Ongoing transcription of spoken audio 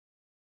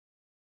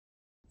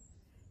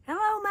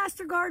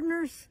Master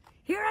Gardeners.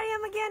 Here I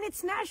am again.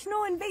 It's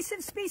National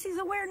Invasive Species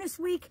Awareness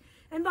Week,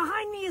 and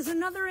behind me is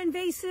another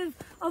invasive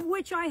of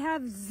which I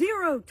have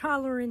zero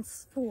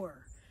tolerance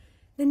for.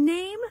 The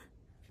name,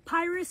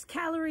 Pyrus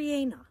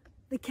caloriana,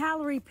 the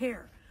calorie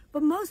pear.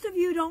 But most of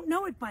you don't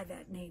know it by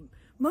that name.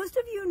 Most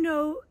of you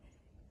know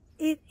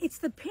it's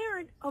the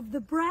parent of the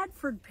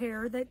Bradford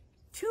pear that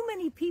too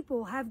many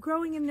people have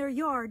growing in their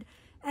yard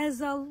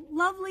as a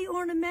lovely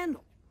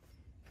ornamental.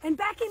 And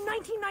back in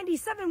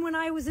 1997, when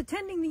I was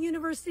attending the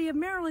University of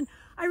Maryland,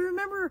 I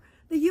remember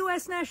the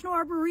U.S. National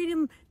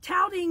Arboretum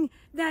touting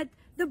that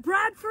the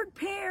Bradford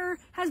pear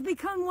has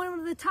become one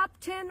of the top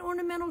 10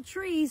 ornamental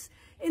trees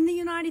in the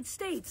United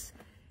States.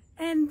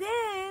 And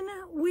then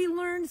we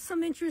learned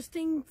some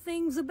interesting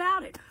things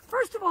about it.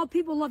 First of all,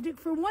 people loved it.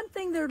 For one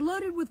thing, they're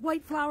loaded with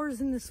white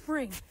flowers in the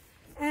spring.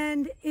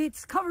 And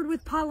it's covered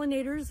with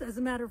pollinators, as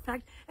a matter of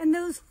fact, and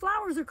those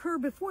flowers occur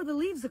before the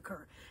leaves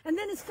occur. And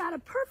then it's got a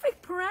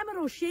perfect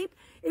pyramidal shape.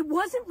 It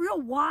wasn't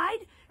real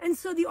wide, and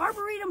so the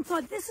Arboretum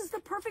thought this is the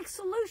perfect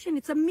solution.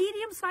 It's a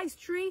medium-sized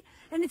tree,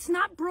 and it's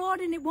not broad,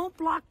 and it won't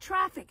block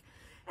traffic.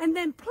 And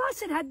then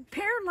plus it had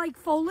pear-like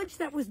foliage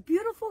that was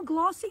beautiful,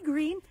 glossy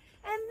green,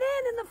 and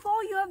then in the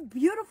fall you have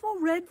beautiful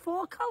red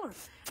fall color.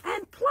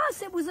 And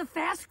plus it was a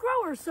fast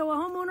grower, so a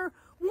homeowner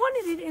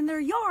wanted it in their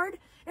yard,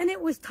 and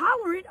it was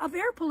tolerant of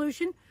air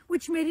pollution,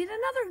 which made it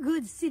another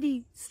good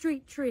city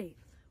street tree.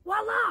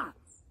 Voila!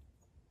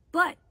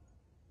 But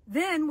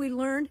then we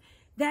learned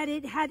that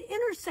it had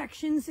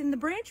intersections in the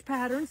branch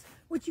patterns,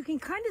 which you can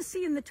kind of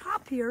see in the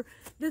top here.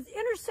 The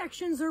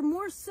intersections are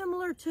more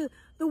similar to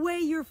the way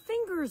your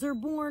fingers are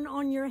born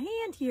on your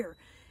hand here,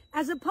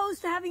 as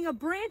opposed to having a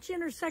branch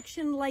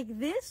intersection like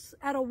this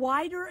at a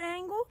wider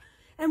angle.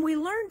 And we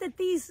learned that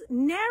these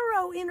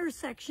narrow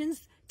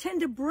intersections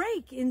tend to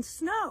break in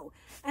snow.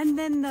 And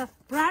then the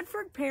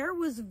Bradford pear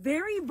was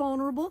very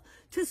vulnerable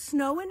to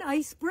snow and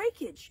ice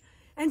breakage.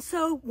 And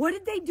so what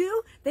did they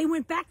do? They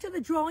went back to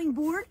the drawing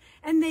board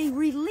and they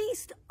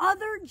released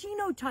other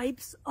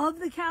genotypes of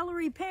the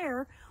calorie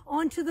pear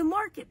onto the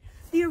market.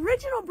 The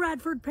original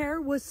Bradford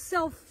pear was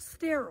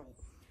self-sterile,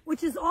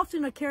 which is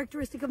often a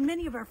characteristic of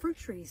many of our fruit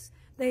trees.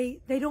 They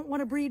don't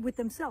want to breed with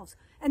themselves.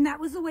 And that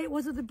was the way it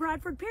was with the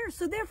Bradford pear.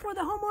 So therefore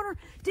the homeowner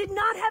did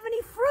not have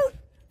any fruit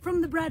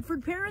from the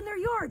Bradford pear in their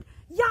yard.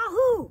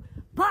 Yahoo!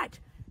 But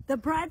the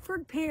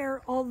Bradford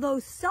pear, although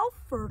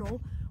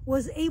self-fertile,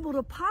 was able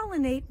to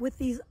pollinate with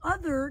these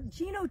other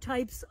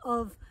genotypes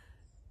of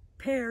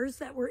pears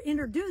that were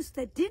introduced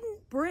that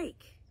didn't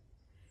break.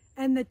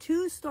 And the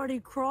two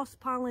started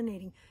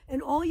cross-pollinating.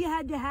 And all you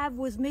had to have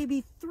was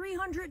maybe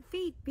 300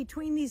 feet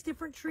between these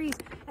different trees,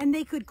 and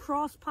they could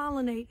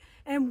cross-pollinate.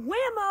 And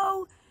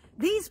whammo,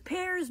 these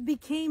pears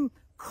became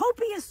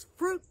copious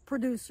fruit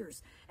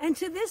producers. And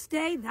to this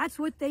day, that's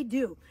what they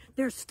do.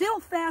 They're still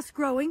fast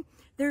growing.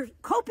 They're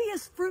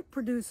copious fruit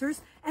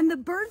producers, and the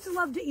birds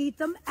love to eat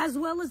them, as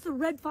well as the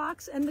red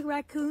fox and the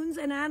raccoons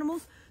and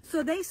animals.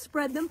 So they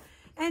spread them,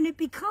 and it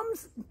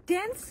becomes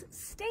dense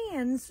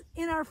stands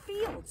in our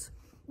fields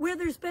where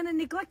there's been a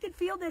neglected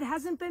field that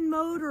hasn't been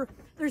mowed, or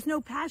there's no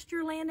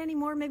pasture land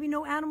anymore, maybe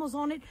no animals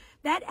on it.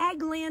 That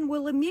ag land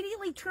will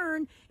immediately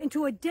turn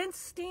into a dense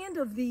stand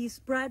of these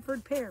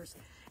Bradford pears.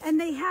 And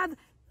they have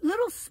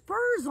little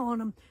spurs on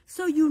them,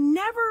 so you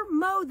never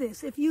mow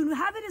this. If you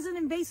have it as an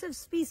invasive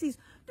species,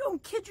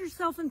 don't kid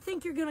yourself and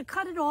think you're going to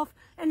cut it off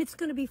and it's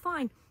going to be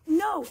fine.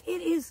 No,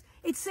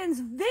 it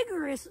sends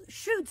vigorous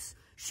shoots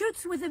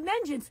with a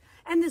vengeance,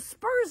 and the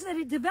spurs that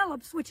it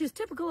develops, which is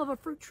typical of a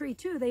fruit tree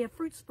too, they have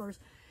fruit spurs,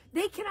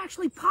 they can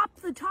actually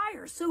pop the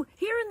tires. So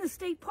here in the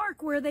state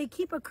park, where they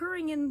keep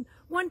occurring in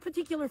one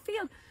particular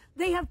field,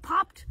 they have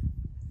popped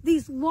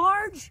these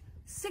large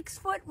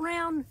 6-foot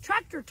round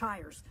tractor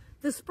tires.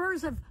 The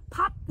spurs have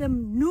popped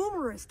them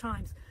numerous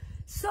times.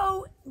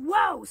 So,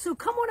 whoa, so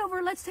come on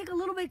over, let's take a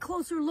little bit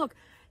closer look.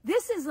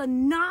 This is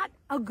not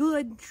a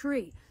good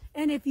tree.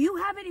 And if you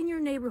have it in your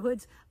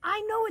neighborhoods,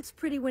 I know it's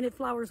pretty when it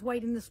flowers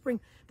white in the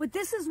spring, but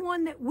this is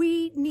one that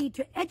we need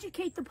to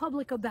educate the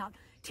public about.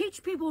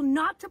 Teach people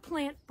not to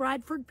plant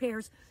Bradford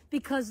pears,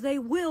 because they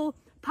will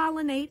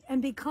pollinate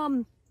and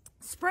become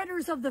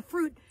spreaders of the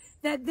fruit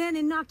that then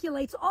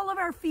inoculates all of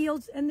our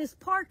fields, and this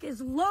park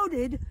is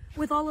loaded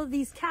with all of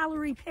these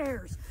calorie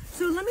pears.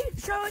 So let me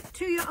show it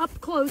to you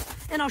up close,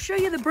 and I'll show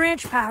you the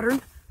branch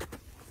pattern.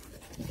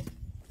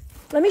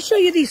 Let me show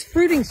you these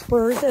fruiting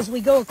spurs as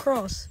we go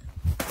across.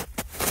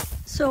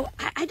 So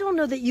I don't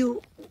know that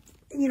you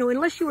know,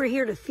 unless you were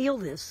here to feel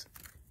this,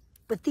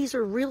 but these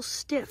are real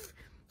stiff.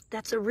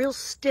 That's a real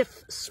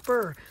stiff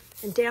spur.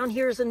 And down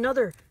here is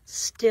another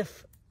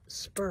stiff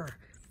spur.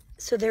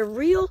 So they're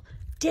real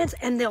dense,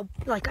 and they'll,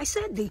 like I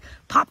said, they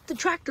pop the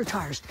tractor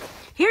tires.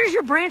 Here's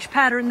your branch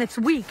pattern that's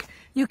weak.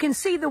 You can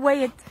see the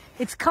way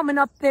it's coming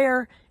up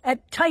there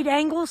at tight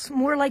angles,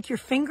 more like your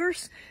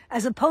fingers,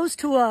 as opposed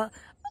to a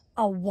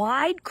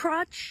wide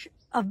crotch.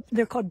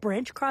 They're called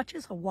branch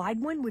crotches. A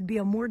wide one would be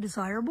a more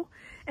desirable.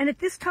 And at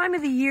this time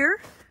of the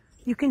year,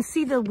 you can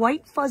see the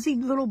white fuzzy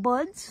little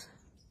buds.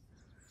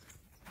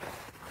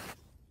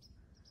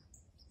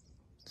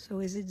 So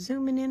is it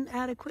zooming in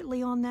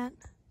adequately on that?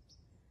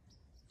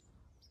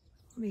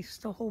 Let me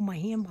still hold my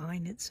hand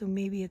behind it, so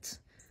maybe it's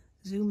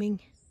zooming.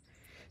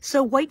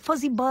 So white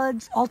fuzzy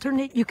buds,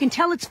 alternate. You can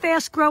tell it's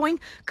fast growing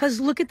because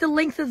look at the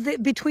length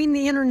of between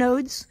the inner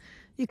nodes.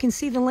 You can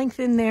see the length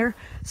in there.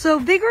 So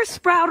vigorous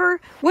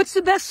sprouter, what's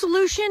the best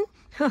solution?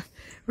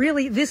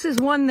 Really, this is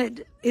one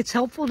that it's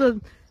helpful to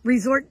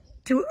resort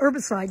to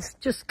herbicides.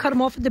 Just cut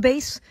them off at the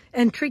base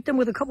and treat them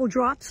with a couple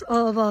drops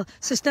of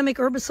systemic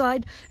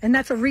herbicide, and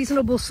that's a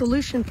reasonable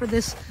solution for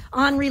this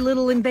ornery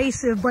little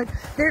invasive. But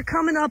they're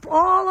coming up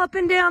all up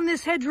and down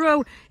this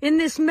hedgerow in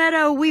this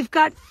meadow. We've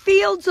got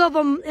fields of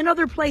them in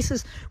other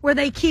places where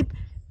they keep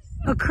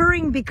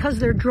occurring because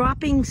they're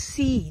dropping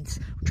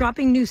seeds,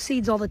 dropping new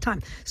seeds all the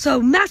time.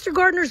 So master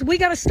gardeners, we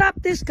got to stop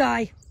this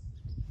guy.